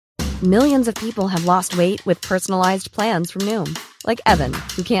Millions of people have lost weight with personalized plans from Noom. Like Evan,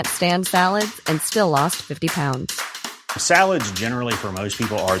 who can't stand salads and still lost 50 pounds. Salads generally for most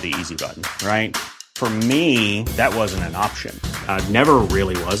people are the easy button, right? For me, that wasn't an option. I never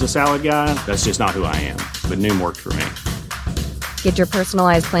really was a salad guy. That's just not who I am. But Noom worked for me. Get your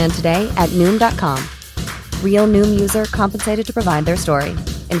personalized plan today at Noom.com. Real Noom user compensated to provide their story.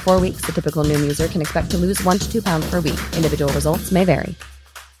 In 4 weeks, the typical Noom user can expect to lose 1 to 2 pounds per week. Individual results may vary.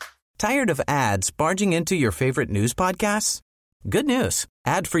 Tired of ads barging into your favorite news podcasts? Good news.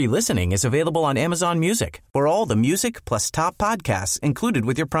 Ad-free listening is available on Amazon Music for all the music plus top podcasts included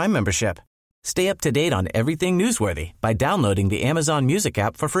with your Prime membership. Stay up to date on everything newsworthy by downloading the Amazon Music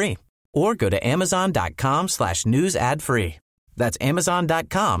app for free or go to amazon.com/news ad free. That's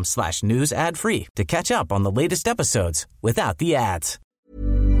amazon.com/news ad free to catch up on the latest episodes without the ads.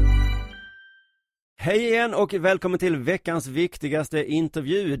 Hej igen och välkommen till veckans viktigaste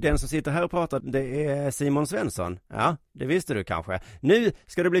intervju. Den som sitter här och pratar, det är Simon Svensson. Ja, det visste du kanske. Nu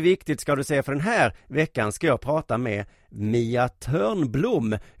ska det bli viktigt, ska du se, för den här veckan ska jag prata med Mia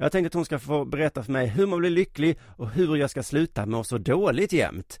Törnblom. Jag tänkte att hon ska få berätta för mig hur man blir lycklig och hur jag ska sluta må så dåligt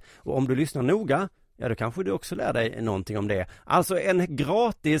jämt. Och om du lyssnar noga, ja, då kanske du också lär dig någonting om det. Alltså en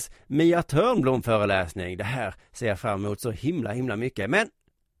gratis Mia Törnblom-föreläsning. Det här ser jag fram emot så himla mycket. Men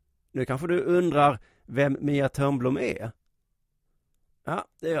nu kanske du undrar vem Mia Törnblom är. Ja,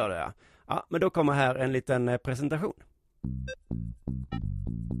 det gör det. Ja, men då kommer här en liten presentation.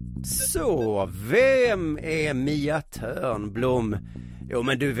 Så, vem är Mia Törnblom? Jo,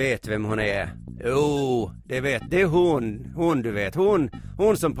 men du vet vem hon är. Jo, det är hon du vet.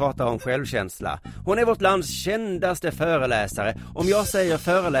 Hon som pratar om självkänsla. Hon är vårt lands kändaste föreläsare. Om jag säger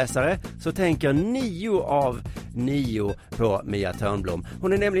föreläsare så tänker 9 av 9 på Mia Törnblom.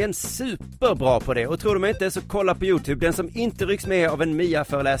 Hon är nämligen superbra på det. Och tror du mig inte, så kolla på YouTube. Den som inte rycks med av en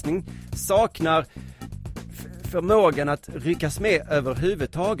Mia-föreläsning saknar förmågan att ryckas med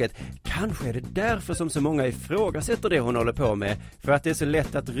överhuvudtaget. Kanske är det därför som så många ifrågasätter det hon håller på med, för att det är så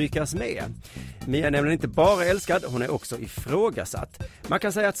lätt att ryckas med. Mia är nämligen inte bara älskad, hon är också ifrågasatt. Man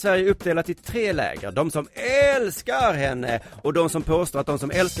kan säga att Sverige är uppdelat i 3 läger. De som älskar henne och de som påstår att de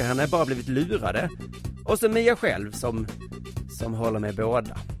som älskar henne bara blivit lurade. Och så Mia själv som håller med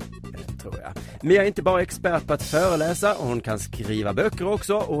båda. Tror jag. Mia är inte bara expert på att föreläsa, och hon kan skriva böcker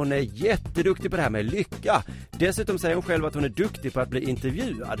också, och hon är jätteduktig på det här med lycka. Dessutom säger hon själv att hon är duktig på att bli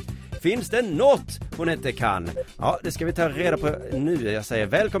intervjuad. Finns det något hon inte kan? Ja, det ska vi ta reda på nu. Jag säger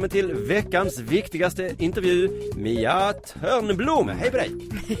välkommen till veckans viktigaste intervju, Mia Törnblom. Hej på dig!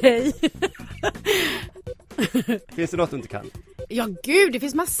 Hej! Finns det något du inte kan? Ja, gud, det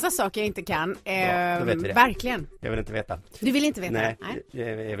finns massa saker jag inte kan. Ja, då vet vi det. Verkligen. Jag vill inte veta. Du vill inte veta? Nej.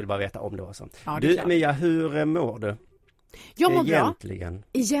 Jag vill bara veta om det var så. Ja, du, Mia, hur mår du? Jag mår Egentligen. bra.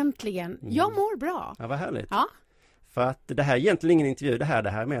 Egentligen. Jag mår bra. Ja, vad härligt. Ja. För att det här är egentligen ingen intervju. Det här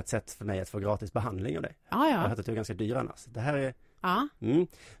är med ett sätt för mig att få gratis behandling av dig. Ja. Jag har hört att du är ganska dyr annars. Det här är... Ja.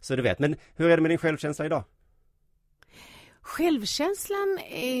 Så du vet. Men hur är det med din självkänsla idag? Självkänslan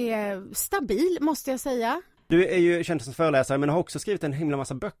är stabil, måste jag säga. Du är ju känd som föreläsare, men har också skrivit en himla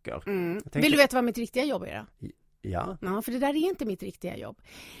massa böcker. Vill du veta vad mitt riktiga jobb är då? Ja. Ja, för det där är inte mitt riktiga jobb.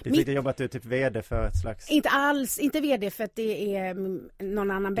 Ditt riktiga jobb är att du är typ vd för ett slags... Inte alls, inte vd för att det är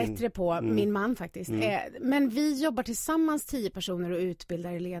någon annan bättre på, min man faktiskt. Men vi jobbar tillsammans 10 personer och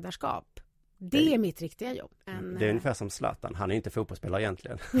utbildar i ledarskap. Det är mitt riktiga jobb. Det är ungefär som Zlatan. Han är inte fotbollsspelare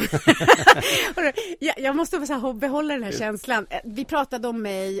egentligen. Jag måste så behålla den här känslan. Vi pratade om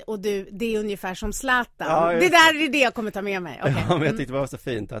mig och du, det är ungefär som Zlatan. Ja, det där är det jag kommer ta med mig. Okay. Ja, men jag tyckte det var så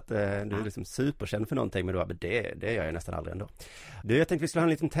fint att du är liksom superkänd för någonting, men det gör jag nästan aldrig ändå. Jag tänkte vi skulle ha en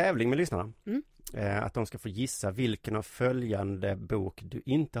liten tävling med lyssnarna. Att de ska få gissa vilken av följande bok du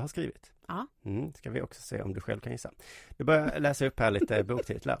inte har skrivit. Ja. Ska vi också se om du själv kan gissa. Du börjar läsa upp här lite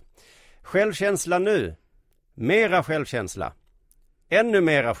boktitlar. Självkänsla nu. Mera självkänsla. Ännu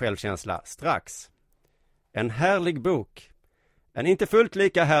mera självkänsla strax. En härlig bok. En inte fullt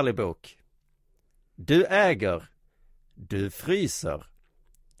lika härlig bok. Du äger. Du fryser.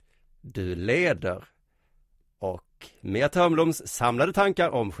 Du leder. Och Mia Törnbloms samlade tankar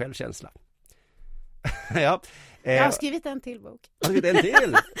om självkänsla. Ja. Jag har skrivit en till bok. Har du skrivit en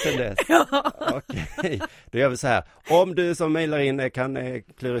till sen dess? Ja. Okej, då gör vi så här. Om du som mejlar in kan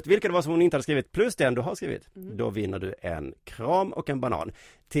klura ut vilka det var som hon inte hade skrivit plus den du har skrivit, då vinner du en kram och en banan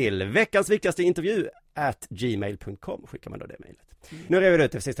till veckans viktigaste intervju @gmail.com skickar man då det mejlet. Nu rever vi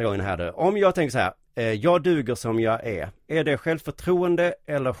ut det för sista gången här då. Om jag tänker så här, jag duger som jag är det självförtroende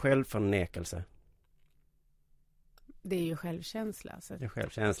eller självförnekelse? Det är ju självkänsla. Så det är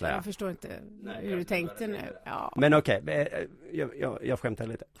självkänsla, jag förstår inte hur du tänkte nu. Ja. Men okej, jag skämtar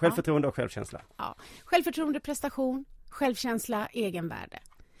lite. Självförtroende och självkänsla. Ja. Självförtroende, prestation, självkänsla, egenvärde.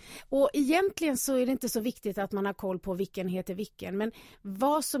 Och egentligen så är det inte så viktigt att man har koll på vilken heter vilken. Men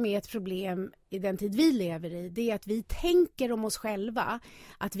vad som är ett problem i den tid vi lever i, det är att vi tänker om oss själva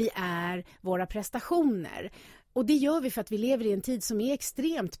att vi är våra prestationer. Och det gör vi för att vi lever i en tid som är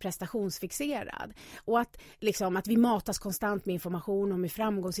extremt prestationsfixerad. Och att vi matas konstant med information om hur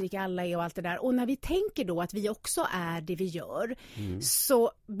framgångsrika alla är och allt det där. Och när vi tänker då att vi också är det vi gör,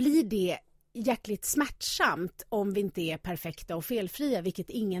 så blir det jäkligt smärtsamt om vi inte är perfekta och felfria, vilket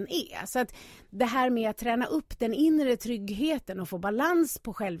ingen är. Så att det här med att träna upp den inre tryggheten och få balans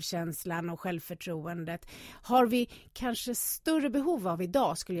på självkänslan och självförtroendet har vi kanske större behov av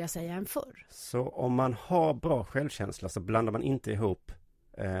idag, skulle jag säga, än förr. Så om man har bra självkänsla så blandar man inte ihop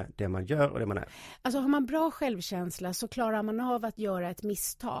det man gör och det man är. Alltså har man bra självkänsla så klarar man av att göra ett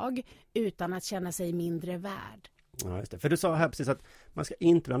misstag utan att känna sig mindre värd. Ja, just det. För du sa här precis att man ska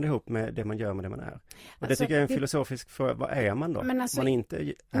inte blanda ihop med det man gör med det man är. Och det tycker jag är en filosofisk fråga. Vad är man då? Men man inte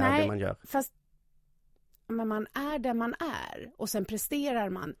är det man gör. Men man är där man är och sen presterar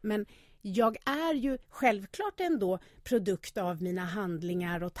man. Men jag är ju självklart ändå produkt av mina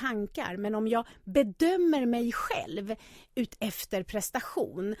handlingar och tankar. Men om jag bedömer mig själv ut efter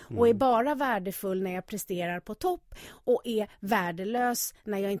prestation och är bara värdefull när jag presterar på topp och är värdelös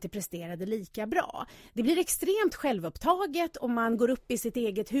när jag inte presterade lika bra. Det blir extremt självupptaget och man går upp i sitt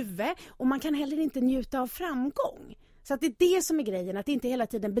eget huvud och man kan heller inte njuta av framgång. Så att det är det som är grejen, att inte hela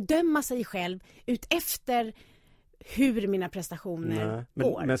tiden bedöma sig själv ut efter hur mina prestationer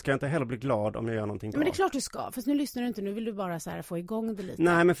går. Men ska jag inte heller bli glad om jag gör någonting bra? Men det är klart du ska, fast nu lyssnar du inte, nu vill du bara så här få igång det lite.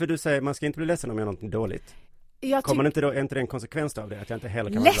 Nej, men för du säger, man ska inte bli ledsen om jag gör någonting dåligt. Kommer inte då, är inte det en konsekvens av det? Att jag inte heller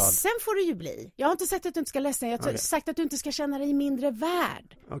kan vara glad? Ledsen får du ju bli. Jag har inte sagt att du inte ska ledsen, jag har sagt att du inte ska känna dig mindre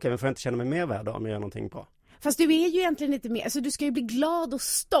värd. Okej, men får jag inte känna mig mer värd då om jag gör någonting bra? Fast du är ju egentligen inte mer, alltså du ska ju bli glad och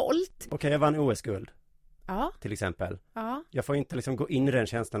stolt. Okej, jag vann OS-guld. Ja. Till exempel. Ja. Jag får inte gå in i den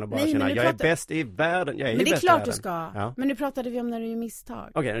känslan och bara känna jag är bäst i världen. Jag är men det är bäst klart i du ska. Ja. Men nu pratade vi om när du gör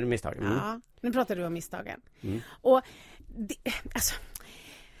misstag. Okej, nu är misstag. Ja, nu pratade du om misstagen. Och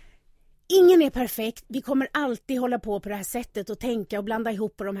ingen är perfekt. Vi kommer alltid hålla på det här sättet och tänka och blanda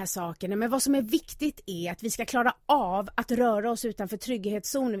ihop på de här sakerna. Men vad som är viktigt är att vi ska klara av att röra oss utanför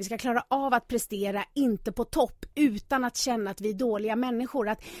trygghetszonen. Vi ska klara av att prestera inte på topp utan att känna att vi är dåliga människor.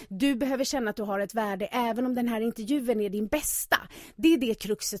 Att du behöver känna att du har ett värde även om den här intervjun är din bästa. Det är det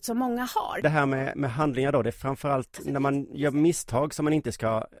kruxet som många har. Det här med handlingar då, det är framförallt när man gör misstag som man inte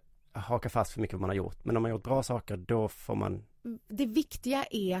ska haka fast för mycket vad man har gjort. Men om man har gjort bra saker, då får man... Det viktiga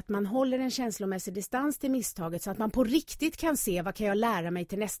är att man håller en känslomässig distans till misstaget så att man på riktigt kan se vad kan jag lära mig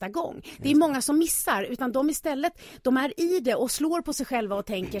till nästa gång. Det är många som missar, utan de istället, de är i det och slår på sig själva och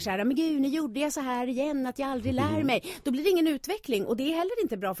tänker så här, men gud, nu gjorde jag så här igen, att jag aldrig lär mig. Då blir det ingen utveckling och det är heller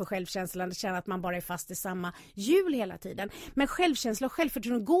inte bra för självkänslan att känna att man bara är fast i samma hjul hela tiden. Men självkänsla och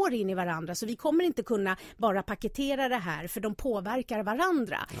självförtroende går in i varandra, så vi kommer inte kunna bara paketera det här, för de påverkar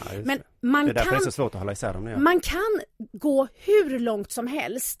varandra. Ja, men man det är därför det är så svårt att hålla isär dem. Ja. Man kan gå hur långt som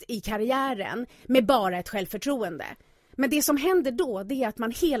helst i karriären med bara ett självförtroende. Men det som händer då, det är att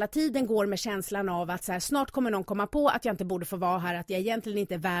man hela tiden går med känslan av att så här, snart kommer någon komma på att jag inte borde få vara här, att jag egentligen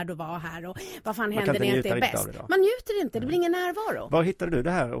inte är värd att vara här och vad fan händer när jag inte är bäst. Man njuter inte, det blir ingen närvaro. Var hittade du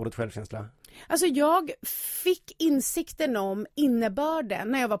det här ordet självkänsla? Alltså jag fick insikten om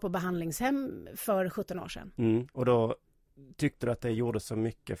innebörden när jag var på behandlingshem för 17 år sedan. Och då tyckte du att det gjorde så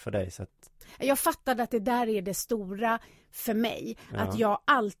mycket för dig så att... Jag fattade att det där är det stora för mig. Ja. Att jag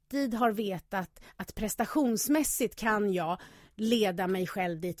alltid har vetat att prestationsmässigt kan jag leda mig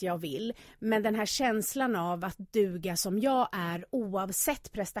själv dit jag vill. Men den här känslan av att duga som jag är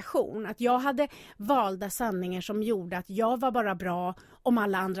oavsett prestation. Att jag hade valda sanningar som gjorde att jag var bara bra om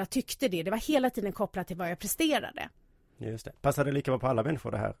alla andra tyckte det. Det var hela tiden kopplat till vad jag presterade. Just det. Passade det lika bra på alla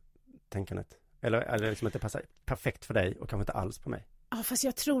människor det här tänkandet? Eller liksom att det passar perfekt för dig och kanske inte alls på mig? Ja, fast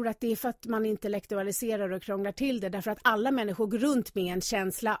jag tror att det är för att man intellektualiserar och krånglar till det. Därför att alla människor går runt med en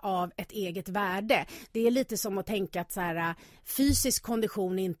känsla av ett eget värde. Det är lite som att tänka att så här, fysisk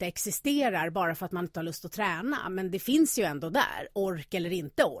kondition inte existerar bara för att man inte har lust att träna. Men det finns ju ändå där, ork eller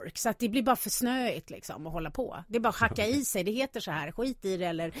inte ork. Så att det blir bara för snöigt liksom att hålla på. Det är bara att hacka i sig, det heter så här, skit i det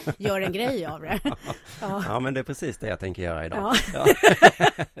eller gör en grej av det. Ja, men det är precis det jag tänker göra idag. Ja.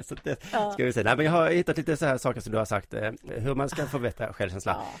 Så det ska vi se. Nej, men jag har hittat lite så här saker som du har sagt, hur man ska förbättra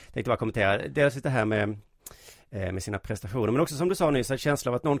självkänsla. Jag tänkte bara kommentera. Dels det här med sina prestationer. Men också som du sa nyss, en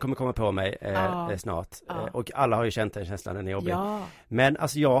känsla av att någon kommer komma på mig snart. Och alla har ju känt den känslan, den är jobbig. Men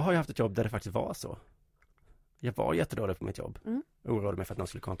alltså jag har ju haft ett jobb där det faktiskt var så. Jag var jättedålig på mitt jobb. Oroade mig för att någon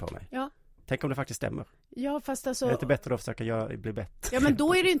skulle komma på mig. Ja. Tänk om det faktiskt stämmer. Ja, fast alltså... Är det inte bättre att försöka bli bättre? Ja, men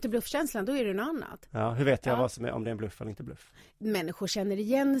då är det inte bluffkänslan, då är det något annat. Ja, hur vet jag vad som är, om det är en bluff eller inte bluff? Människor känner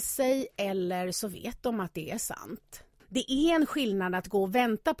igen sig eller så vet de att det är sant. Det är en skillnad att gå och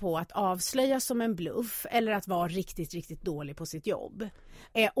vänta på att avslöjas som en bluff eller att vara riktigt, riktigt dålig på sitt jobb.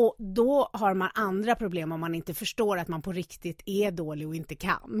 Och då har man andra problem om man inte förstår att man på riktigt är dålig och inte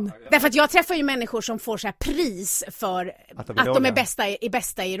kan. Därför att jag träffar ju människor som får så här pris för att de är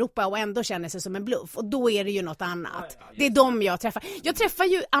bästa i Europa och ändå känner sig som en bluff. Och då är det ju något annat. Det är de jag träffar. Jag träffar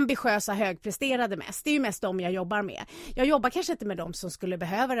ju ambitiösa högpresterade mest. Det är ju mest de jag jobbar med. Jag jobbar kanske inte med de som skulle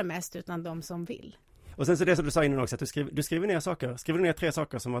behöva det mest utan de som vill. Och sen så det som du sa innan också, att du skriver ner saker. Skriver du ner 3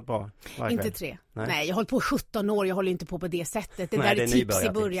 saker som varit bra varje Inte kväll? 3. Nej, jag har hållit på 17 år, jag håller inte på det sättet. Det Nej, där är tips i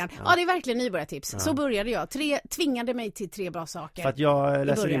början. Ja. Ja, det är verkligen nybörjartips. Så började jag. Tvingade mig till 3 bra saker. För att jag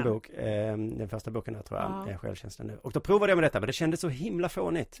läser din bok, den första boken här tror jag, Självkänslan nu. Och då provade jag med detta, men det kändes så himla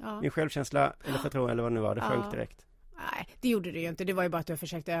fånigt. Ja. Min självkänsla, eller förtroende, eller vad det nu var, det sjönk direkt. Nej, det gjorde det ju inte. Det var ju bara att jag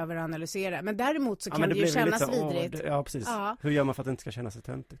försökte överanalysera. Men däremot så kan det ju kännas vidrigt. Ja, precis. Ja. Hur gör man för att det inte ska kännas så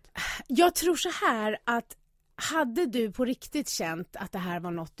töntigt? Jag tror så här att hade du på riktigt känt att det här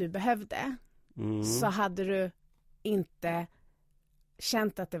var något du behövde så hade du inte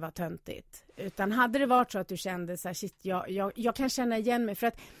känt att det var töntigt. Utan hade det varit så att du kände så här, shit, jag kan känna igen mig. För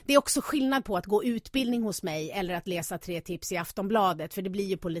att det är också skillnad på att gå utbildning hos mig eller att läsa 3 tips i Aftonbladet. För det blir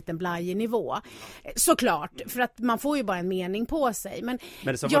ju på en liten blajig nivå. Såklart, för att man får ju bara en mening på sig. Men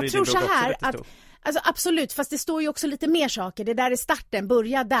jag tror så här att... Alltså absolut, fast det står ju också lite mer saker. Det där är starten,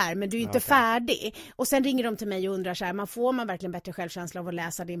 börja där, men du är inte färdig. Och sen ringer de till mig och undrar så här, får man verkligen bättre självkänsla av att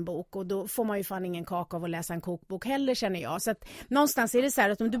läsa din bok? Och då får man ju fan ingen kaka av att läsa en kokbok heller, känner jag. Så att någonstans är det så här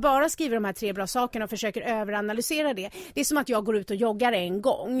att om du bara skriver de här 3 bra sakerna och försöker överanalysera det. Det är som att jag går ut och joggar en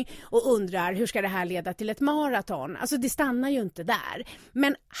gång och undrar hur ska det här leda till ett maraton? Alltså det stannar ju inte där.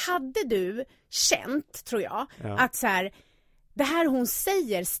 Men hade du känt, tror jag, att så här... det här hon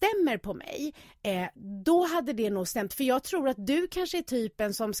säger stämmer på mig, då hade det nog stämt. För jag tror att du kanske är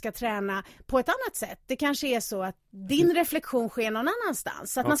typen som ska träna på ett annat sätt. Det kanske är så att din reflektion sker någon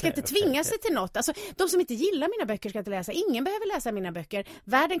annanstans. Så att man ska inte tvinga sig till något. Alltså, de som inte gillar mina böcker ska inte läsa. Ingen behöver läsa mina böcker.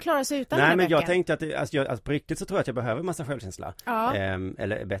 Världen klarar sig utan mina böcker. Nej, men jag tänkte att på riktigt så tror jag att jag behöver massa självkänsla. Ja.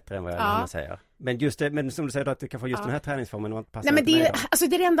 Eller bättre än vad jag säger. Men just det, men som du säger då, att du kan få just den här träningsformen och passar. Nej, men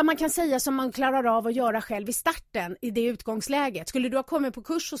det är det enda man kan säga som man klarar av att göra själv i starten, i det utgångsläget. Skulle du ha kommit på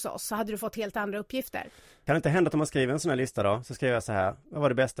kurs hos oss så hade du fått helt andra uppgifter. Kan det inte hända att om man skriver en sån här lista då, så skriver jag så här: vad var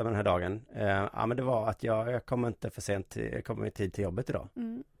det bästa med den här dagen? Men det var att jag kom inte för sent, jag kom i tid till jobbet idag.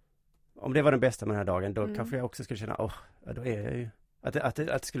 Om det var den bästa med den här dagen, då kanske jag också skulle känna, då är jag ju att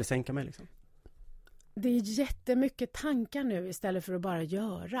det skulle sänka mig liksom. Det är jättemycket tankar nu istället för att bara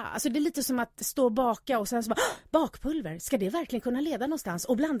göra. Alltså det är lite som att stå och baka och sen så bara, bakpulver, ska det verkligen kunna leda någonstans?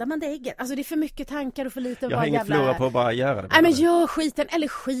 Och blandar man det ägget? Alltså det är för mycket tankar och för lite jag har ingen förlora på att bara göra det. Nej, men gör skiten eller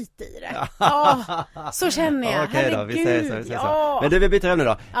skit i det. Så känner jag. Okej då, vi säger så. Men vi byter ämne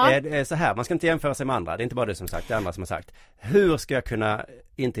då. Så här, man ska inte jämföra sig med andra. Det är inte bara det som sagt, det är andra som har sagt. Hur ska jag kunna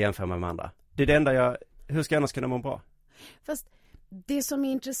inte jämföra mig med andra? Det är det enda hur ska jag annars kunna må bra? Fast det som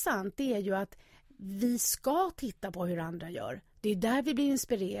är intressant är ju att vi ska titta på hur andra gör. Det är där vi blir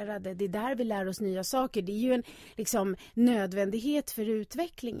inspirerade. Det är där vi lär oss nya saker. Det är ju en nödvändighet för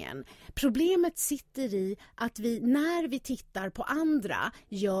utvecklingen. Problemet sitter i att vi, när vi tittar på andra,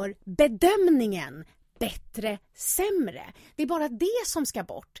 gör bedömningen bättre, sämre. Det är bara det som ska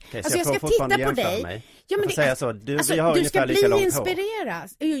bort. Okay, alltså jag ska titta på dig. Ja, men säga så. Du ska bli inspirerad.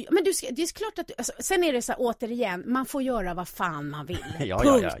 Men det är klart att sen är det så här, återigen, man får göra vad fan man vill.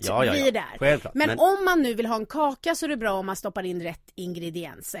 Punkt. Vi är där. Självklart. Men om man nu vill ha en kaka så är det bra om man stoppar in rätt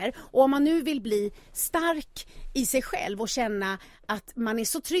ingredienser. Och om man nu vill bli stark i sig själv och känna att man är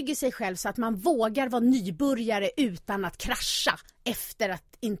så trygg i sig själv så att man vågar vara nybörjare utan att krascha efter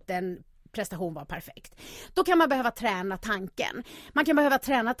att inte en prestation var perfekt. Då kan man behöva träna tanken. Man kan behöva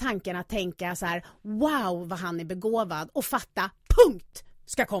träna tanken att tänka så här: wow, vad han är begåvad, och fatta, punkt,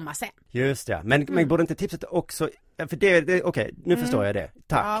 ska komma sen. Just det, men borde inte tipset också, för det okej, nu förstår jag det.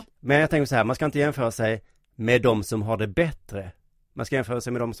 Tack. Ja. Men jag tänker så här, man ska inte jämföra sig med de som har det bättre. Man ska jämföra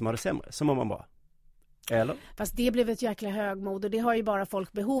sig med de som har det sämre, som om man bara. Eller? Fast det blev ett jäkla högmod, och det har ju bara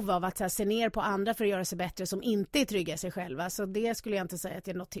folk behov av, att så här, se ner på andra för att göra sig bättre som inte är trygga i sig själva. Så det skulle jag inte säga att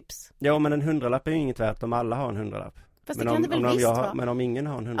det är något tips. Ja, men en 100-lapp är ju inget värt om alla har en 100-lapp. Fast det kan det väl visst vara. Men om ingen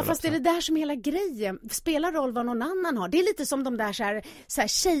har en 100%. Ja, fast det är det där som är hela grejen. Spelar roll vad någon annan har. Det är lite som de där så här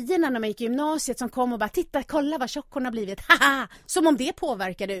tjejerna när man gick i gymnasiet som kom och bara titta, kolla vad tjock hon har blivit. Haha! Som om det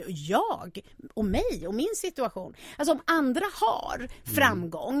påverkade jag och mig och min situation. Alltså om andra har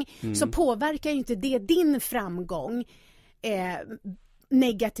framgång så påverkar ju inte det din framgång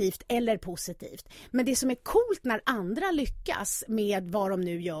negativt eller positivt. Men det som är coolt när andra lyckas med vad de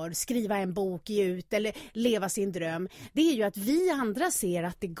nu gör, skriva en bok, ge ut eller leva sin dröm, det är ju att vi andra ser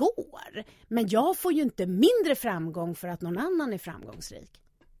att det går. Men jag får ju inte mindre framgång för att någon annan är framgångsrik.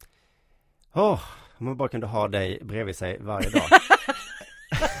 Om man bara kunde ha dig bredvid sig varje dag.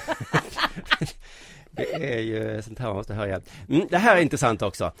 Det är ju sånt här man måste höra. Det här är intressant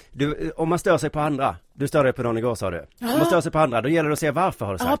också. Om man stör sig på andra. Du stör dig på någon igår, sa du. Om man stör sig på andra, då gäller det att se varför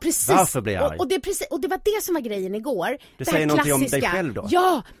har du sagt. Ja, precis. Varför blir jag arg? Och det var det som var grejen igår. Du säger någonting om dig själv då?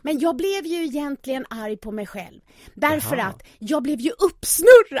 Ja, men jag blev ju egentligen arg på mig själv. Därför att jag blev ju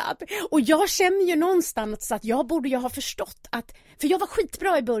uppsnurrad. Och jag känner ju någonstans att jag borde ju ha förstått att... För jag var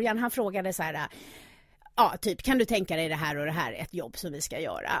skitbra i början. Han frågade så här... Ja, typ, kan du tänka dig det här och det här, ett jobb som vi ska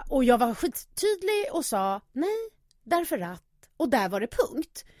göra? Och jag var skittydlig och sa nej, därför att. Och där var det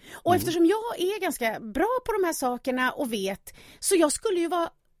punkt. Och eftersom jag är ganska bra på de här sakerna och vet, så jag skulle ju vara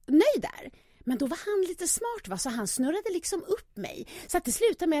nöjd där. Men då var han lite smart, va? Så han snurrade liksom upp mig. Så att det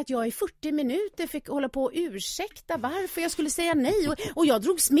slutade med att jag i 40 minuter fick hålla på och ursäkta varför jag skulle säga nej. Och jag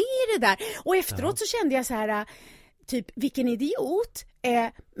drogs med i det där. Och efteråt så kände jag så här... Typ, vilken idiot.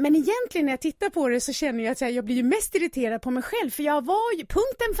 Men egentligen när jag tittar på det så känner jag att jag blir ju mest irriterad på mig själv. För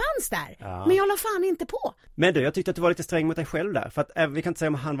punkten fanns där. Ja. Men jag la fan inte på. Men jag tyckte att du var lite sträng mot dig själv där. För att vi kan inte säga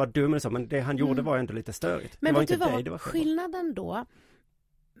om han var dum eller så. Men det han gjorde var ju ändå lite störigt. Men det vet var du inte vad? Skillnaden då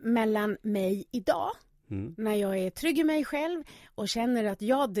mellan mig idag, när jag är trygg i mig själv och känner att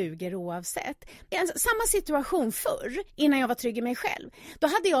jag duger oavsett. Samma situation förr, innan jag var trygg i mig själv. Då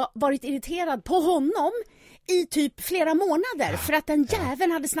hade jag varit irriterad på honom i typ flera månader för att den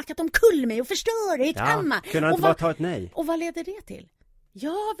jäveln hade snackat om kull mig och förstört hemma. Kunde han inte bara ta ett nej? Och vad leder det till?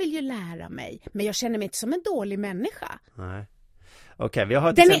 Jag vill ju lära mig, men jag känner mig inte som en dålig människa. Nej. Okej, vi har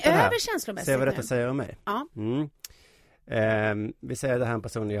ett den exempel är här. över känslomässigt. Se vad detta säger om mig. Ja. Vi säger det här en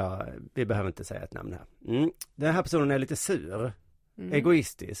person vi behöver inte säga ett namn här. Den här personen är lite sur,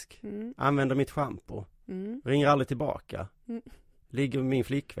 egoistisk, använder mitt shampoo, ringer aldrig tillbaka, ligger med min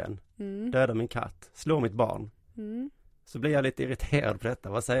flickvän, dödar min katt, slår mitt barn. Så blir jag lite irriterad på detta.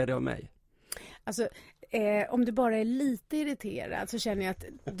 Vad säger det om mig? Alltså, om du bara är lite irriterad så känner jag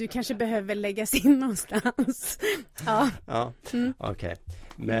att du kanske behöver läggas in någonstans. Okej.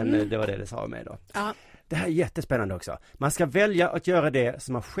 Men det var det sa om mig då. Ja. Det här är jättespännande också. Man ska välja att göra det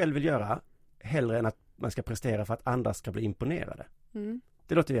som man själv vill göra hellre än att man ska prestera för att andra ska bli imponerade.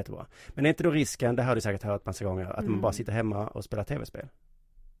 Det låter jättebra. Men är inte då risken, det har du säkert hört massa gånger, att man bara sitter hemma och spelar tv-spel?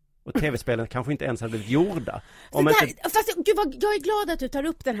 Och tv-spelen kanske inte ens hade blivit gjorda. Fast gud, jag är glad att du tar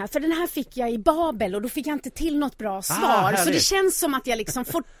upp den här. För den här fick jag i Babel och då fick jag inte till något bra svar. Så det känns som att jag liksom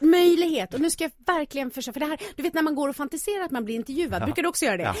får möjlighet. Och nu ska jag verkligen försöka. För det här, du vet när man går och fantiserar att man blir intervjuad. Brukar du också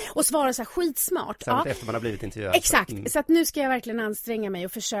göra det? Och svara så här skitsmart. Efter man har blivit intervjuad. Exakt. Så att nu ska jag verkligen anstränga mig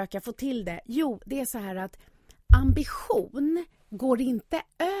och försöka få till det. Jo, det är så här att ambition går inte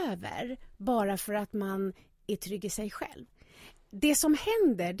över bara för att man är trygg i sig själv. Det som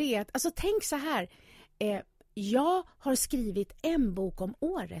händer det är att, alltså tänk så här, jag har skrivit en bok om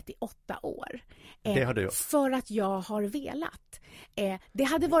året i 8 år. Det har du gjort. För att jag har velat. Det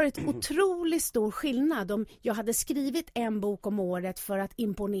hade varit otroligt stor skillnad om jag hade skrivit en bok om året för att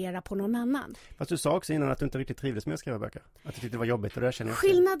imponera på någon annan. Fast du sa också innan att du inte riktigt trivdes med att skriva böcker. Att du tyckte det var jobbigt och det känner jag.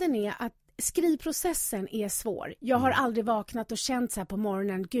 Skillnaden är att skrivprocessen är svår. Jag har aldrig vaknat och känt så här på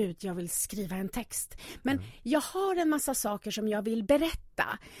morgonen, gud jag vill skriva en text. Men jag har en massa saker som jag vill berätta.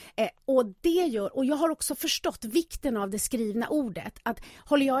 Och jag har också förstått vikten av det skrivna ordet. Att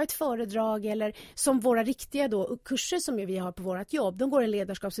håller jag ett föredrag eller som våra riktiga då, kurser som vi har på vårt jobb, de går en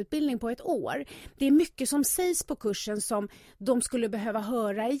ledarskapsutbildning på 1 år. Det är mycket som sägs på kursen som de skulle behöva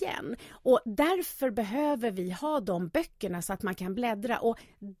höra igen. Och därför behöver vi ha de böckerna så att man kan bläddra. Och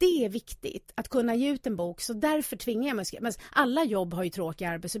det är viktigt att kunna ge ut en bok. Så därför tvingar jag mig att skriva. Men alla jobb har ju tråkiga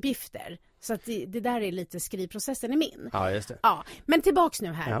arbetsuppgifter. Så att det där är lite skrivprocessen i min. Ja, just det. Ja, men tillbaks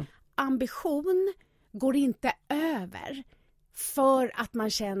nu här. Ja. Ambition går inte över för att man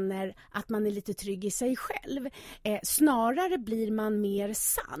känner att man är lite trygg i sig själv. Snarare blir man mer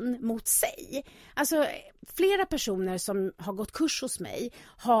sann mot sig. Alltså flera personer som har gått kurs hos mig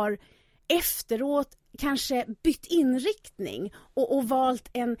har efteråt kanske bytt inriktning och valt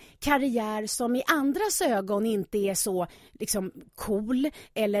en karriär som i andras ögon inte är så liksom cool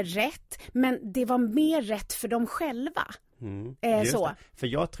eller rätt, men det var mer rätt för dem själva. Så. För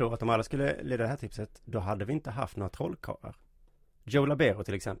jag tror att om alla skulle leda det här tipset, då hade vi inte haft några trollkarlar. Joe Labero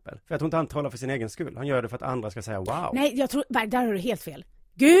till exempel. För jag tror inte han trollar för sin egen skull. Han gör det för att andra ska säga wow. Nej, jag tror, där har du helt fel.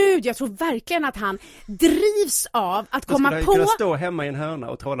 Gud, jag tror verkligen att han drivs av att komma på... Han skulle kunna stå hemma i en hörna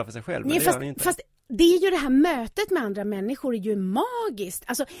och trolla för sig själv, men det gör han inte. Fast det är ju det här mötet med andra människor är ju magiskt.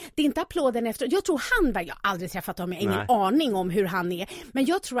 Alltså, det är inte applåden efter... Jag tror jag har aldrig träffat honom, jag har ingen aning om hur han är. Men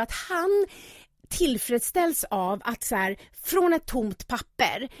jag tror att han tillfredsställs av att så här, från ett tomt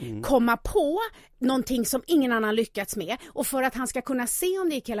papper komma på någonting som ingen annan lyckats med, och för att han ska kunna se om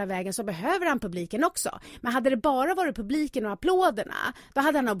det gick hela vägen så behöver han publiken också. Men hade det bara varit publiken och applåderna, då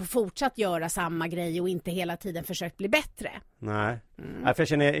hade han nog fortsatt göra samma grej och inte hela tiden försökt bli bättre. Nej, för jag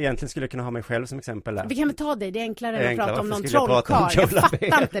känner egentligen skulle jag kunna ha mig själv som exempel där. Vi kan väl ta det är enklare än att prata om någon trollkarl. Jag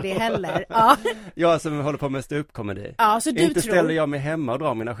fattar inte det heller. Ja. Jag som håller på med ståuppkomedi. Ja, så du inte ställer jag mig hemma och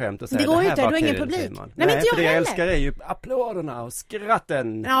drar mina skämt och säger det går det här inte, var du har ingen kul, publik. Nej, men inte för det jag jag älskar är ju applåderna och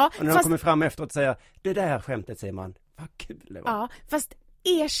skratten. Ja, och när de kommer fram efteråt och säger det där skämtet, säger man, vad kul det var. Ja, fast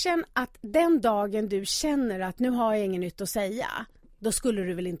erkänn att den dagen du känner att nu har jag ingen nytt att säga, då skulle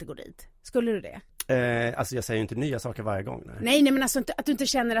du väl inte gå dit? Skulle du det? Alltså jag säger ju inte nya saker varje gång. Nej, men alltså att du inte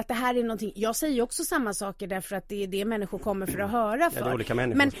känner att det här är någonting. Jag säger ju också samma saker därför att det är det människor kommer för att höra för. Ja, det är olika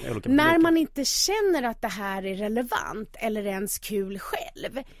människor. Men olika när man inte känner att det här är relevant eller ens kul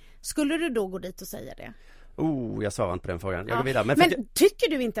själv, skulle du då gå dit och säga det? Jag svarar inte på den frågan. Jag går vidare. Men tycker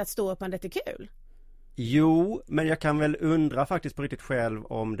du inte att ståuppandet är kul? Jo, men jag kan väl undra faktiskt på riktigt själv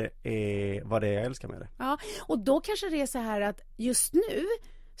om det är vad det är jag älskar med det. Ja, och då kanske det är så här att just nu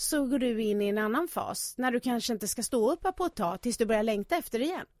så går du in i en annan fas när du kanske inte ska stå upp på ett tag tills du börjar längta efter det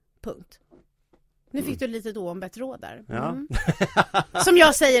igen. Punkt. Nu fick du lite ombett råd där. Ja. Som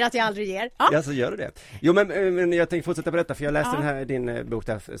jag säger att jag aldrig ger. Ja, så gör du det. Jo, men jag tänkte fortsätta på detta, för jag läste den här, din bok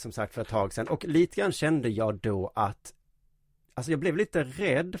där som sagt för ett tag sedan. Och lite grann kände jag då att alltså jag blev lite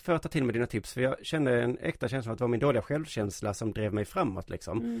rädd för att ta till mig dina tips, för jag kände en äkta känsla att det var min dåliga självkänsla som drev mig framåt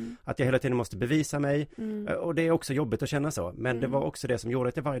liksom. Att jag hela tiden måste bevisa mig, och det är också jobbigt att känna så, men det var också det som gjorde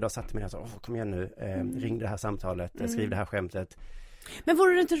att jag varje dag satte mig och sa, kom igen nu, ring det här samtalet, skriv det här skämtet. Men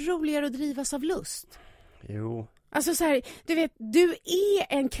vore det inte roligare att drivas av lust? Jo. Alltså så här, du vet, du är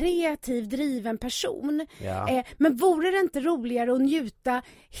en kreativ, driven person. Ja. Men vore det inte roligare att njuta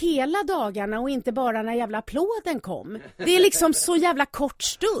hela dagarna och inte bara när jävla applåden kom? Det är liksom så jävla kort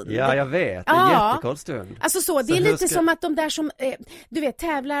stund. Ja, jag vet. En jättekort stund. Alltså så, det är lite som att de där som, du vet,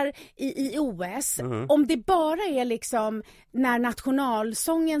 tävlar i OS. Om det bara är liksom när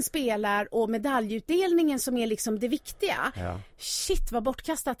nationalsången spelar och medaljutdelningen som är liksom det viktiga. Ja. Shit, vad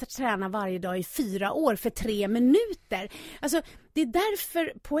bortkastat att träna varje dag i 4 år för 3 minuter. Alltså, det är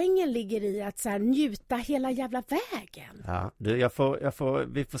därför poängen ligger i att så här, njuta hela jävla vägen. Ja, du,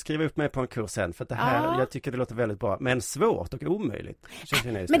 vi får skriva upp mig på en kurs sen, för att det här, jag tycker det låter väldigt bra, men svårt och omöjligt.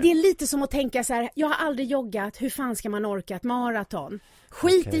 Men det är lite som att tänka så här, jag har aldrig joggat, hur fan ska man orka ett maraton?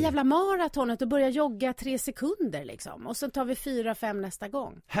 Skit i jävla maratonet och börja jogga 3 sekunder liksom. Och så tar vi 4-5 nästa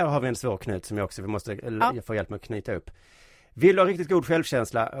gång. Här har vi en svår knut som vi måste få hjälp med att knyta upp. Vill du ha riktigt god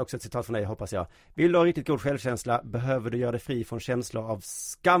självkänsla, också ett citat från dig hoppas jag. Vill du ha riktigt god självkänsla behöver du göra dig fri från känslor av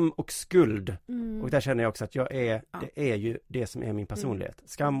skam och skuld. Och där känner jag också att det är ju det som är min personlighet.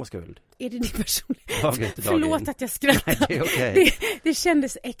 Skam och skuld. Är det din personlighet? Förlåt att jag skrattar. Nej, det är okej. Det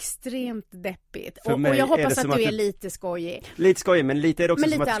kändes extremt deppigt. Och jag hoppas att du är lite skojig. Lite skojig, men lite är det också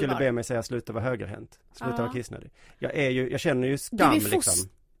som att du skulle allvar. be mig säga sluta vara högerhänt. Sluta vara kissnödig. Jag känner ju skam liksom.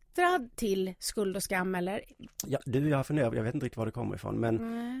 Till skuld och skam eller? Ja, jag funderar, jag vet inte riktigt var det kommer ifrån,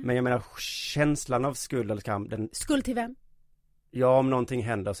 men jag menar känslan av skuld eller skam, skuld till vem? Ja, om någonting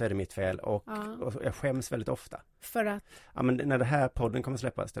händer så är det mitt fel och jag skäms väldigt ofta. För att? Ja, men när det här podden kommer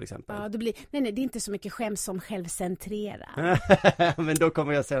släppas till exempel. Ja, nej, det är inte så mycket skäms som självcentrera. Men då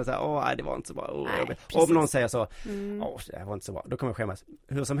kommer jag säga så här, det var inte så bra. Om någon säger så, det var inte så bra, då kommer jag skämmas.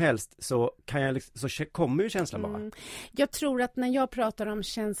 Hur som helst så kommer ju känslan bara. Jag tror att när jag pratar om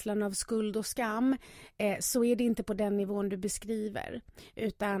känslan av skuld och skam så är det inte på den nivån du beskriver.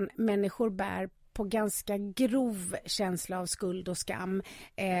 Utan människor bär på ganska grov känsla av skuld och skam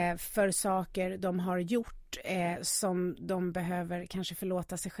för saker de har gjort som de behöver kanske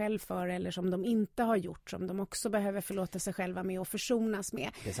förlåta sig själv för, eller som de inte har gjort som de också behöver förlåta sig själva med och försonas med.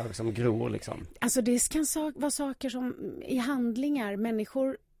 Det är saker som gror liksom. Alltså det kan vara saker som i handlingar.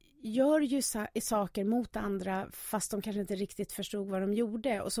 Människor gör ju saker mot andra fast de kanske inte riktigt förstod vad de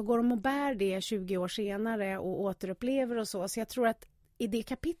gjorde, och så går de och bär det 20 år senare och återupplever och så. Så jag tror att i det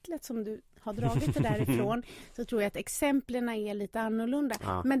kapitlet som du har dragit det därifrån så tror jag att exemplen är lite annorlunda.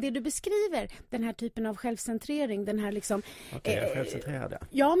 Ja. Men det du beskriver, den här typen av självcentrering, den här liksom... självcentrerad.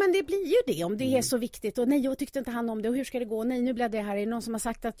 Ja, men det blir ju det om det är så viktigt. Och nej, jag tyckte inte han om det. Och hur ska det gå? Nej, nu blev det här. Är någon som har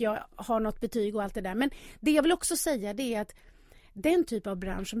sagt att jag har något betyg och allt det där. Men det jag vill också säga det är att den typ av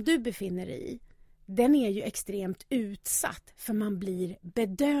bransch som du befinner i, den är ju extremt utsatt för man blir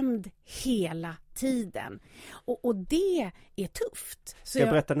bedömd hela tiden. Och det är tufft. Så jag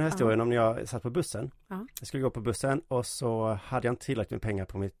berättade den här historien om när jag satt på bussen. Ja. Jag skulle gå på bussen och så hade jag inte tillräckligt med pengar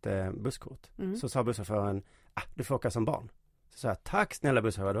på mitt busskort. Så sa busschauffören, du får åka som barn. Så sa jag, tack snälla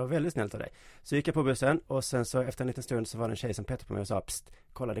busschaufför, det var väldigt snällt av dig. Så gick jag på bussen och sen så efter en liten stund så var det en tjej som petade på mig och sa, psst,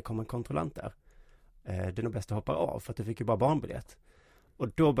 kolla det kommer en kontrollant där. Det är nog bäst att hoppa av för att du fick ju bara barnbiljett. Och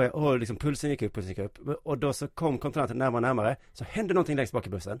då började, liksom pulsen gick upp. Och då så kom kontrollanten närmare och närmare. Så hände någonting längst bak i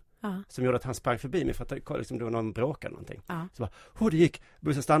bussen. Som gjorde att han sprang förbi mig för att det liksom, det var någon bråk eller någonting. Så bara, det gick,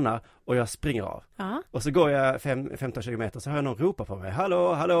 bussen stannar och jag springer av. Och så går jag 15-20 meter så hör jag någon ropa på mig.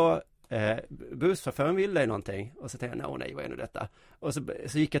 Hallå, busschauffören vill dig någonting. Och så tänkte jag, nej, vad är nu detta? Och så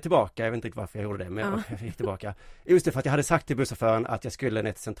gick jag tillbaka, jag vet inte riktigt varför jag gjorde det, men jag gick tillbaka. Just det, för att jag hade sagt till busschauffören att jag skulle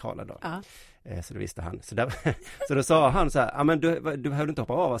ner till centralen då. Så det visste han. Så då sa han så här, men du behövde inte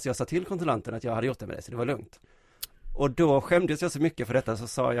hoppa av. Så jag sa till kontrollanten att jag hade gjort det med det, så det var lugnt. Och då skämdes jag så mycket för detta, så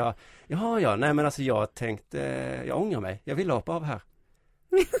sa jag, nej men alltså jag ångrar mig. Jag ville hoppa av här.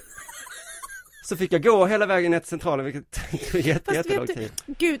 Så fick jag gå hela vägen ner till centralen, vilket tog jättelång tid.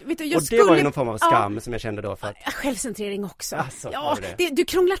 Gud, vet du, det var ju någon form av skam som jag kände då. För att... Självcentrering också. Alltså, du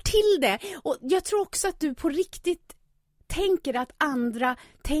krånglar till det. Och jag tror också att du på riktigt tänker att andra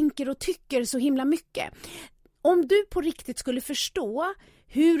tänker och tycker så himla mycket. Om du på riktigt skulle förstå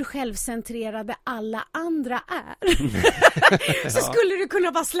hur självcentrerade alla andra är så skulle du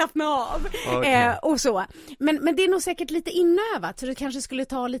kunna bara slappna av och så. Men det är nog säkert lite inövat så det kanske skulle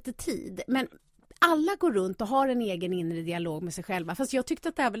ta lite tid. Men alla går runt och har en egen inre dialog med sig själva. Fast jag tyckte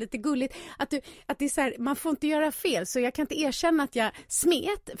att det här var lite gulligt. Att det är så här, man får inte göra fel. Så jag kan inte erkänna att jag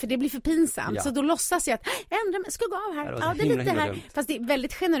smet. För det blir för pinsamt. Ja. Så då låtsas jag att ändra mig, ska gå av här. Det är lite här. Dumt. Fast det är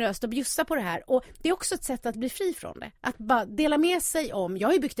väldigt generöst att bjussa på det här. Och det är också ett sätt att bli fri från det. Att bara dela med sig om. Jag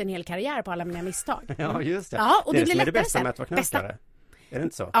har ju byggt en hel karriär på alla mina misstag. Ja, just det. Ja, och det blir lättare. Det är det bästa med att vara knarkare. Är det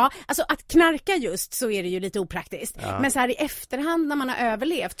inte så? Ja, alltså att knarka just så är det ju lite opraktiskt. Ja. Men så här i efterhand när man har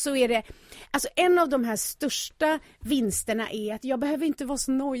överlevt så är det, alltså en av de här största vinsterna är att jag behöver inte vara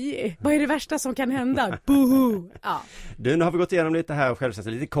så nojig. Vad är det värsta som kan hända? Boho! Ja. Du, nu har vi gått igenom lite här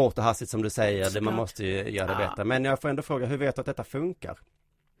självkänsla, lite kort och hastigt som du säger. Man måste ju göra det bättre. Men jag får ändå fråga, hur vet du att detta funkar?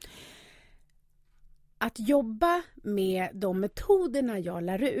 Att jobba med de metoderna jag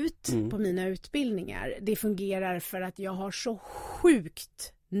lär ut på mina utbildningar, det fungerar för att jag har så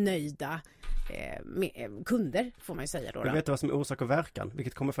sjukt nöjda kunder, får man ju säga då. Du vet vad som är orsak och verkan?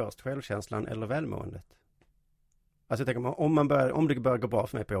 Vilket kommer först, självkänslan eller välmåendet? Alltså jag tänker, om det börjar gå bra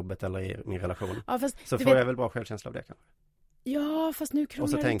för mig på jobbet eller i min relation, så får jag väl bra självkänsla av det kanske? Ja, fast nu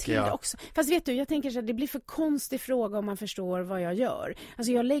krånglar det till också. Fast vet du, jag tänker så att det blir för konstig fråga om man förstår vad jag gör.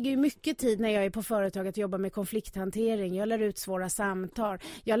 Alltså jag lägger ju mycket tid när jag är på företag att jobba med konflikthantering. Jag lär ut svåra samtal.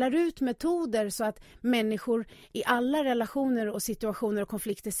 Jag lär ut metoder så att människor i alla relationer och situationer och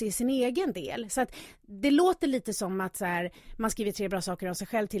konflikter ser sin egen del. Så att det låter lite som att så här, man skriver 3 bra saker om sig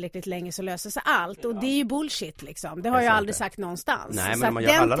själv tillräckligt länge så löser sig allt. Och det är ju bullshit liksom. Det har jag aldrig sagt någonstans. Nej, men så man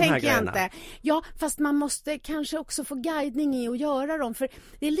gör alla de här grejerna. Inte. Ja, fast man måste kanske också få guidning i att göra dem. För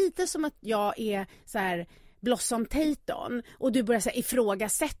det är lite som att jag är så här Blossom Taton och du börjar så här,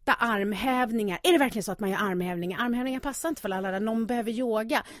 ifrågasätta armhävningar. Är det verkligen så att man gör armhävningar? Armhävningar passar inte för alla. Någon behöver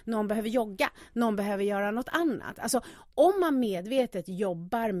yoga, någon behöver jogga, någon behöver göra något annat. Alltså om man medvetet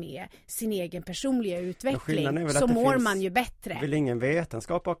jobbar med sin egen personliga utveckling så mår man ju bättre. Det är väl ingen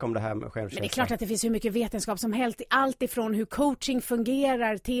vetenskap bakom det här med självkänsla? Men det är klart att det finns hur mycket vetenskap som helst. Allt ifrån hur coaching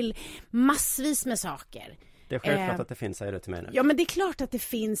fungerar till massvis med saker. Det är självklart att det finns, säger du till mig nu. Ja, men det är klart att det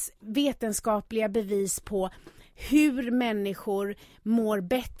finns vetenskapliga bevis på hur människor mår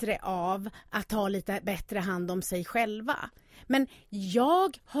bättre av att ta lite bättre hand om sig själva. Men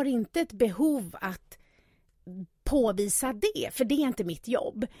jag har inte ett behov att påvisa det, för det är inte mitt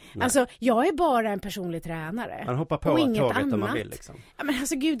jobb. Nej. Alltså, jag är bara en personlig tränare. Man hoppar på tåget om man vill liksom. Ja, men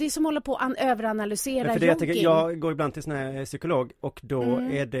alltså gud, det är som att hålla på att överanalysera för det jag går ibland till sån här psykolog och då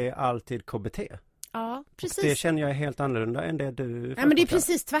är det alltid KBT. Ja, precis. Och det känner jag är helt annorlunda än det du... Nej, men det är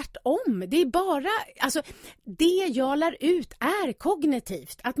precis tvärtom. Det är bara, alltså det jag lär ut är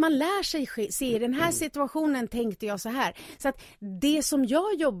kognitivt. Att man lär sig se i den här situationen tänkte jag så här. Så att det som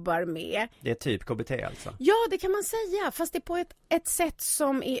jag jobbar med... Det är typ KBT alltså? Ja, det kan man säga. Fast det är på ett sätt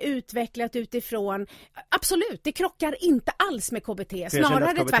som är utvecklat utifrån... Absolut, det krockar inte alls med KBT.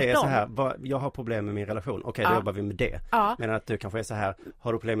 Snarare KBT tvärtom. Är så här, jag har problem med min relation. Okej, då jobbar vi med det. Ja. Men att du kanske är så här,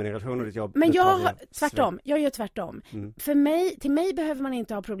 har du problem med din relation och ditt jobb? Men jag gör tvärtom. Till mig behöver man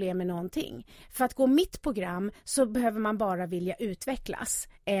inte ha problem med någonting. För att gå mitt program så behöver man bara vilja utvecklas.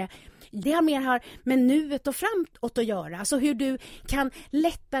 Det har mer med nuet och framåt att göra. Alltså hur du kan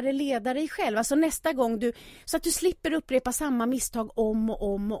lättare leda dig själv. Alltså nästa gång så att du slipper upprepa samma misstag om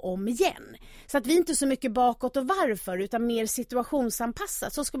och om igen. Så att vi inte är så mycket bakåt och varför utan mer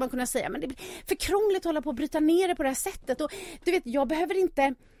situationsanpassat. Så skulle man kunna säga. Men det är för krångligt att hålla på och bryta ner det på det här sättet. Och du vet, jag behöver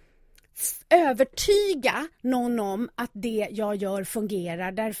inte övertyga någon om att det jag gör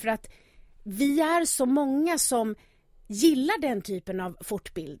fungerar därför att vi är så många som gillar den typen av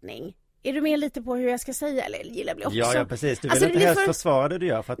fortbildning. Är du med lite på hur jag ska säga? Eller gillar bli också? Ja, precis. Du vill inte helst försvara det du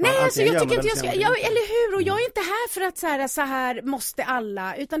gör. För att nej, alltså jag tycker inte jag ska... Ja, eller hur? Och jag är inte här för att så här måste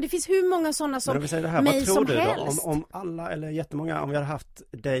alla. Utan det finns hur många sådana som mig som helst. Vad tror du då? Om alla, eller jättemånga, om vi hade haft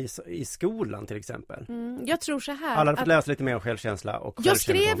dig i skolan till exempel. Jag tror så här. Alla hade fått lära sig lite mer om självkänsla och jag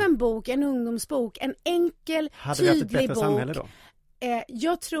skrev en bok, en ungdomsbok. En enkel, tydlig bok. Hade vi haft ett bättre samhälle då?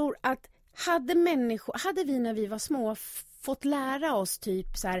 Jag tror att hade vi när vi var små fått lära oss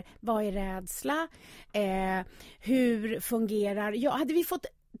typ så här, vad är rädsla? Hur fungerar? Ja, hade vi fått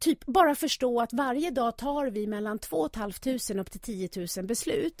typ bara förstå att varje dag tar vi mellan 2 500 upp till 10 000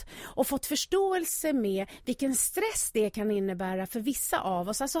 beslut och fått förståelse med vilken stress det kan innebära för vissa av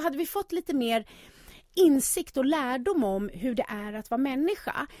oss. Alltså hade vi fått lite mer insikt och lärdom om hur det är att vara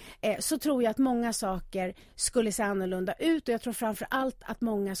människa så tror jag att många saker skulle se annorlunda ut och jag tror framför allt att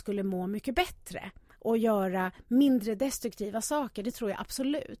många skulle må mycket bättre och göra mindre destruktiva saker, det tror jag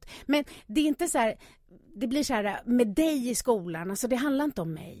absolut. Men det är inte så här, det blir så här med dig i skolan, alltså det handlar inte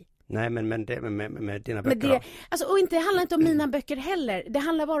om mig. Nej, men med dina böcker alltså, och det handlar inte om mina böcker heller, det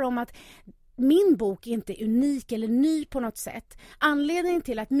handlar bara om att min bok är inte unik eller ny på något sätt. Anledningen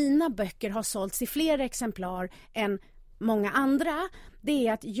till att mina böcker har sålts i fler exemplar än många andra, det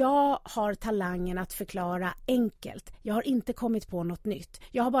är att jag har talangen att förklara enkelt. Jag har inte kommit på något nytt.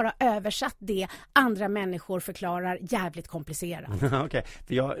 Jag har bara översatt det andra människor förklarar jävligt komplicerat. Okej,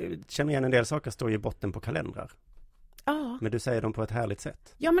 för jag känner igen en del saker står i botten på kalendrar. Ja. Men du säger dem på ett härligt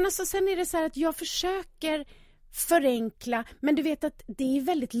sätt. Ja, men alltså sen är det så här att jag försöker förenkla, men du vet att det är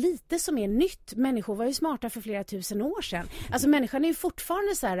väldigt lite som är nytt. Människor var ju smarta för flera tusen år sedan. Alltså människan är ju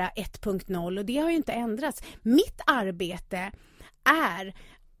fortfarande så här 1.0 och det har ju inte ändrats. Mitt arbete är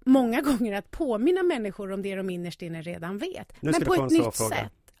många gånger att påminna människor om det de innerst inne redan vet. Nu ska men på ett nytt fråga.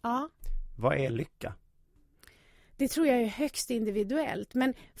 Sätt. Ja. Vad är lycka? Det tror jag är högst individuellt.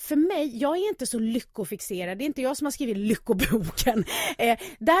 Men för mig, jag är inte så lyckofixerad. Det är inte jag som har skrivit lyckoboken.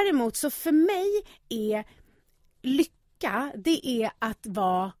 Däremot så för mig är lycka, det är att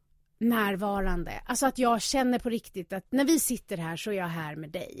vara närvarande. Alltså att jag känner på riktigt att när vi sitter här så är jag här med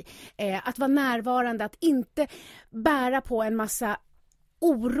dig. Att vara närvarande, att inte bära på en massa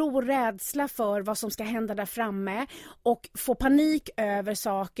oro och rädsla för vad som ska hända där framme och få panik över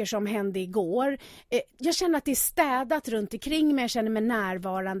saker som hände igår. Jag känner att det är städat runt omkring mig, jag känner mig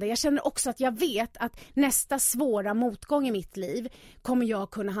närvarande. Jag känner också att jag vet att nästa svåra motgång i mitt liv kommer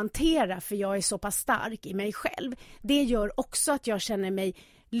jag kunna hantera för jag är så pass stark i mig själv. Det gör också att jag känner mig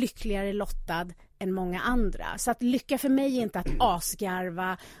lyckligare lottad än många andra. Så att lycka för mig är inte att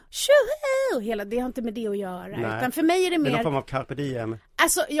asgarva hela, det har inte med det att göra. Nej. Utan för mig är det mer... Det är någon form av carpe diem.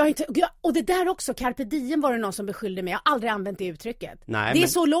 Alltså, och det där också, carpe diem var det någon som beskyllde mig. Jag har aldrig använt det uttrycket. Nej, det är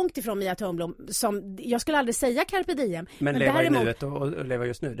så långt ifrån Mia Törnblom som jag skulle aldrig säga carpe diem. Men leva i nuet och leva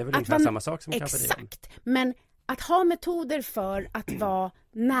just nu, det är väl ungefär samma sak som carpe diem. Exakt, men att ha metoder för att vara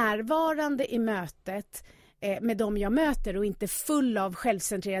närvarande i mötet med dem jag möter och inte full av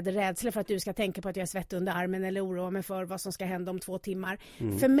självcentrerade rädsla för att du ska tänka på att jag är svett under armen eller oroa mig för vad som ska hända om 2 timmar.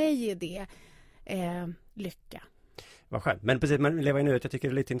 För mig är det lycka. Vad skönt. Men precis, man lever i nuet. Jag tycker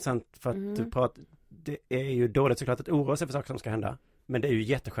det är lite intressant för att du pratar, det är ju dåligt såklart att oroa sig för saker som ska hända. Men det är ju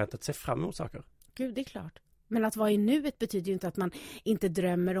jätteskönt att se fram emot saker. Gud, det är klart. Men att vara i nuet betyder ju inte att man inte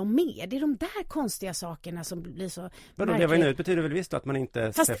drömmer om mer. Det är de där konstiga sakerna som blir så märkliga. Leva i nuet betyder väl visst att man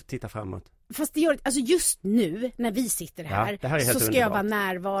inte ska titta framåt. Fast det gör, alltså just nu när vi sitter här, det här är helt så ska underbart. jag vara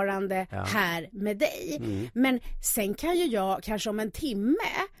närvarande här med dig. Men sen kan ju jag kanske om en timme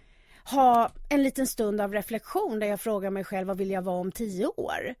ha en liten stund av reflektion där jag frågar mig själv vad vill jag vara om 10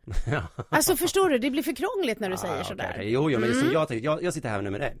 år? Alltså förstår du, det blir för krångligt när du säger sådär. Okay. Jo, men som jag sitter här nu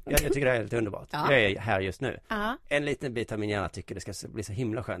med dig. Jag tycker det är helt underbart. Ja. Jag är här just nu. En liten bit av min hjärna tycker det ska bli så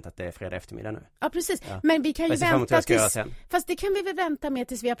himla skönt att det är fredag eftermiddag nu. Ja, precis. Ja. Men vi kan ju vänta tills... Fast det kan vi väl vänta med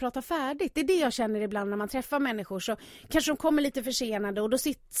tills vi har pratat färdigt. Det är det jag känner ibland när man träffar människor. Så kanske de kommer lite försenade och då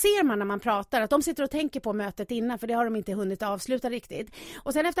ser man när man pratar att de sitter och tänker på mötet innan, för det har de inte hunnit avsluta riktigt.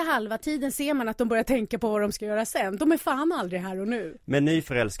 Och sen efter halva tiden ser man att de börjar tänka på vad de ska göra sen. De är fan aldrig här och nu. Men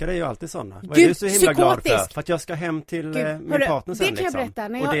nyförälskade är ju alltid sådana. Vad är du så himla glad för? För att jag ska hem till min partner sen. Det kan jag berätta.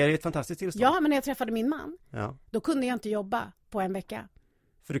 Och det är ett fantastiskt tillstånd. Ja, men när jag träffade min man, då kunde jag inte jobba på en vecka.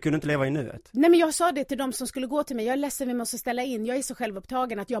 För du kunde inte leva i nuet? Nej, men jag sa det till de som skulle gå till mig. Jag är ledsen, vi måste ställa in. Jag är så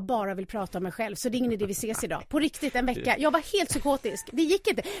självupptagen att jag bara vill prata om mig själv. Så det är ingen idé vi ses idag. På riktigt, en vecka. Jag var helt psykotisk. Det gick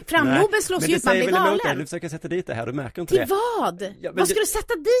inte. Framloben slås ut, man blir galen. Du försöker sätta dit det här, du märker inte till det. Till vad? Ja, vad ska du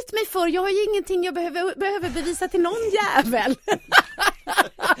sätta dit mig för? Jag har ju ingenting jag behöver bevisa till någon jävel.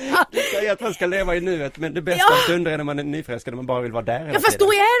 Du säger att man ska leva i nuet, men det bästa stunder är när man är nyförälskad och man bara vill vara där. Ja, fast då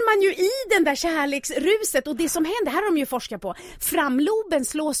är man ju i den där kärleksruset, och det som händer, här har de ju forskat på, framloben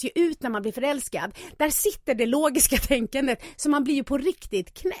slås ju ut när man blir förälskad. Där sitter det logiska tänkandet, så man blir ju på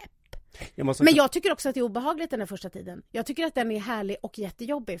riktigt knäpp. Men jag tycker också att det är obehagligt den här första tiden. Jag tycker att den är härlig och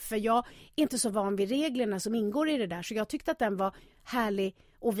jättejobbig, för jag är inte så van vid reglerna som ingår i det där, så jag tyckte att den var härlig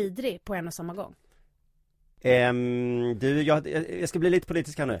och vidrig på en och samma gång. Jag ska bli lite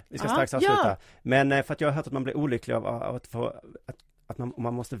politisk här nu. Vi ska strax avsluta. Ja. Men för att jag har hört att man blir olycklig av att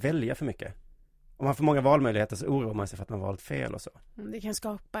man måste välja för mycket. Om man får många valmöjligheter så oroar man sig för att man valt fel och så. Det kan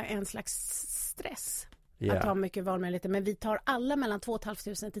skapa en slags stress att ha mycket valmöjligheter. Men vi tar alla mellan 2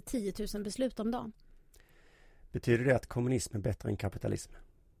 500 till 10 000 beslut om dagen. Betyder det att kommunism är bättre än kapitalism?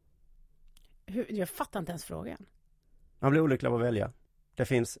 Jag fattar inte ens frågan. Man blir olycklig av att välja. Det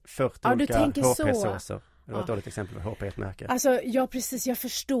finns 40 olika HP-såser. Det var ett dåligt exempel på HP, ett märke. Alltså, precis, jag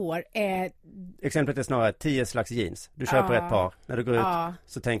förstår. Exemplet är snarare 10 slags jeans. Du köper ett par. När du går ut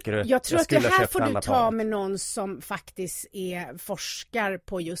så tänker du, jag tror att det här får du ta med någon som faktiskt forskar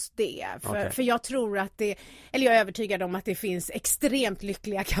på just det. För jag tror att jag är övertygad om att det finns extremt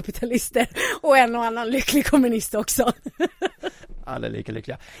lyckliga kapitalister och en och annan lycklig kommunist också. Alla är lika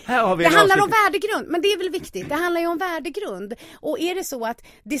lyckliga. Här har vi det handlar om värdegrund, men det är väl viktigt. Det handlar ju om värdegrund. Och är det så att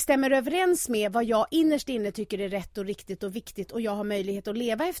det stämmer överens med vad jag innerst inne tycker är rätt och riktigt och viktigt, och jag har möjlighet att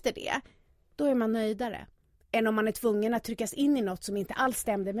leva efter det, då är man nöjdare. Än om man är tvungen att tryckas in i något som inte alls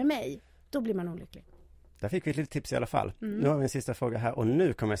stämde med mig. Då blir man olycklig. Där fick vi ett litet tips i alla fall. Nu har vi en sista fråga här, och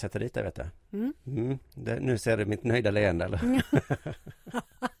nu kommer jag sätta dit det, vet du. Nu ser du mitt nöjda leende, eller?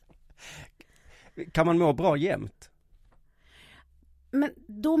 Kan man må bra jämt? Men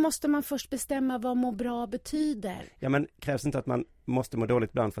då måste man först bestämma vad må bra betyder. Ja, men krävs inte att man måste må dåligt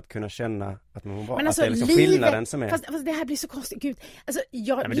ibland för att kunna känna att man mår bra? Men alltså, att det är liksom skillnaden som är... Fast det här blir så konstigt. Gud. Alltså,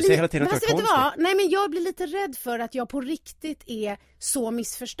 men du säger hela tiden att det är konstigt. Nej, men jag blir lite rädd för att jag på riktigt är så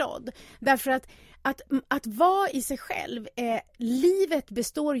missförstådd. Därför att vara i sig själv, livet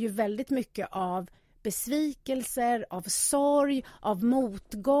består ju väldigt mycket av besvikelser, av sorg, av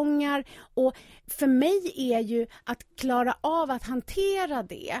motgångar, och för mig är ju att klara av att hantera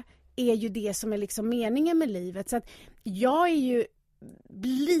det är ju det som är liksom meningen med livet. Så att jag är ju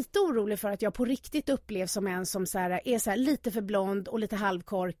lite orolig för att jag på riktigt upplevs som en som är så här lite för blond och lite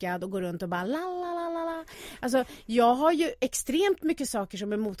halvkorkad och går runt och bara la la la la la. Alltså jag har ju extremt mycket saker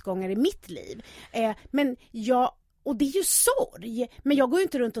som är motgångar i mitt liv. Och det är ju sorg, men jag går ju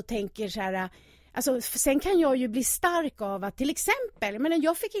inte runt och tänker så här. Alltså, sen kan jag ju bli stark av att till exempel,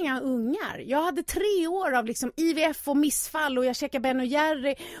 jag fick inga ungar. Jag hade 3 år av liksom IVF och missfall, och jag käkade Ben och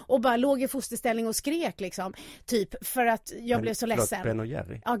Jerry och bara låg i fosterställning och skrek liksom, typ för att jag blev så ledsen. Ben och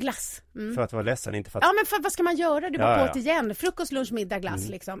Jerry? Ja, glass. För att vara ledsen, inte för att... Ja, men vad ska man göra? Du var på det igen. Frukost, lunch, middag, glass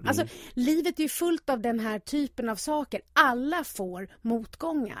liksom. Alltså, livet är ju fullt av den här typen av saker. Alla får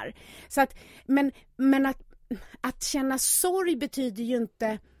motgångar. Så att, men att känna sorg betyder ju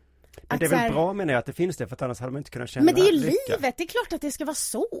inte... Men det är väl bra, menar jag, att det finns det, för att annars hade man inte kunnat känna. Men det är ju lycka. livet, det är klart att det ska vara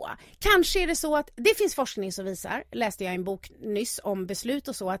så. Kanske är det så att det finns forskning som visar, läste jag i en bok nyss om beslut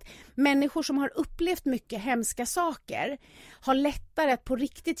och så, att människor som har upplevt mycket hemska saker har lättare att på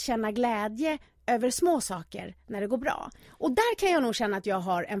riktigt känna glädje över små saker när det går bra. Och där kan jag nog känna att jag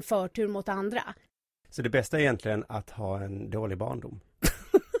har en förtur mot andra. Så det bästa är egentligen att ha en dålig barndom?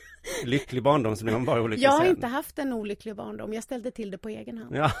 Lycklig barndom som man bara olycklig. Jag har inte haft en olycklig barndom. Jag ställde till det på egen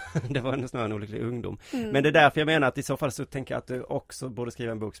hand. Ja, det var snarare en olycklig ungdom. Men det är därför jag menar att i så fall så tänker jag att du också borde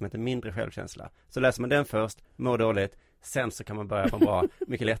skriva en bok som heter Mindre självkänsla. Så läser man den först, mår dåligt, Sen så kan man börja på en bra,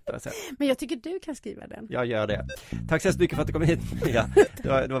 mycket lättare sätt. Men jag tycker du kan skriva den. Jag gör det. Tack så hemskt mycket för att du kom hit, Mia. Det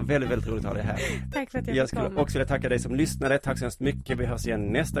var väldigt, väldigt roligt att ha dig här. Tack för att jag Jag skulle också vilja tacka dig som lyssnade. Tack så hemskt mycket. Vi hörs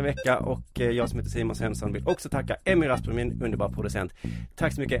igen nästa vecka. Och jag som heter Simon Svensson vill också tacka Emmy Rasper, min underbara producent.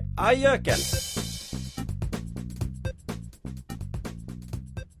 Tack så mycket. Adjöken!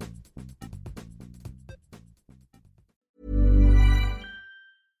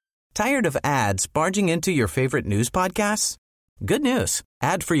 Tired of ads barging into your favorite news podcasts? Good news.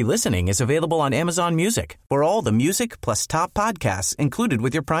 Ad-free listening is available on Amazon Music for all the music plus top podcasts included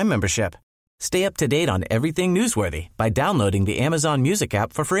with your Prime membership. Stay up to date on everything newsworthy by downloading the Amazon Music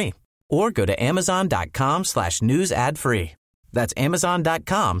app for free or go to amazon.com/news ad free. That's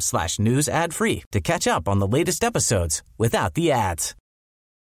amazon.com/news ad free to catch up on the latest episodes without the ads.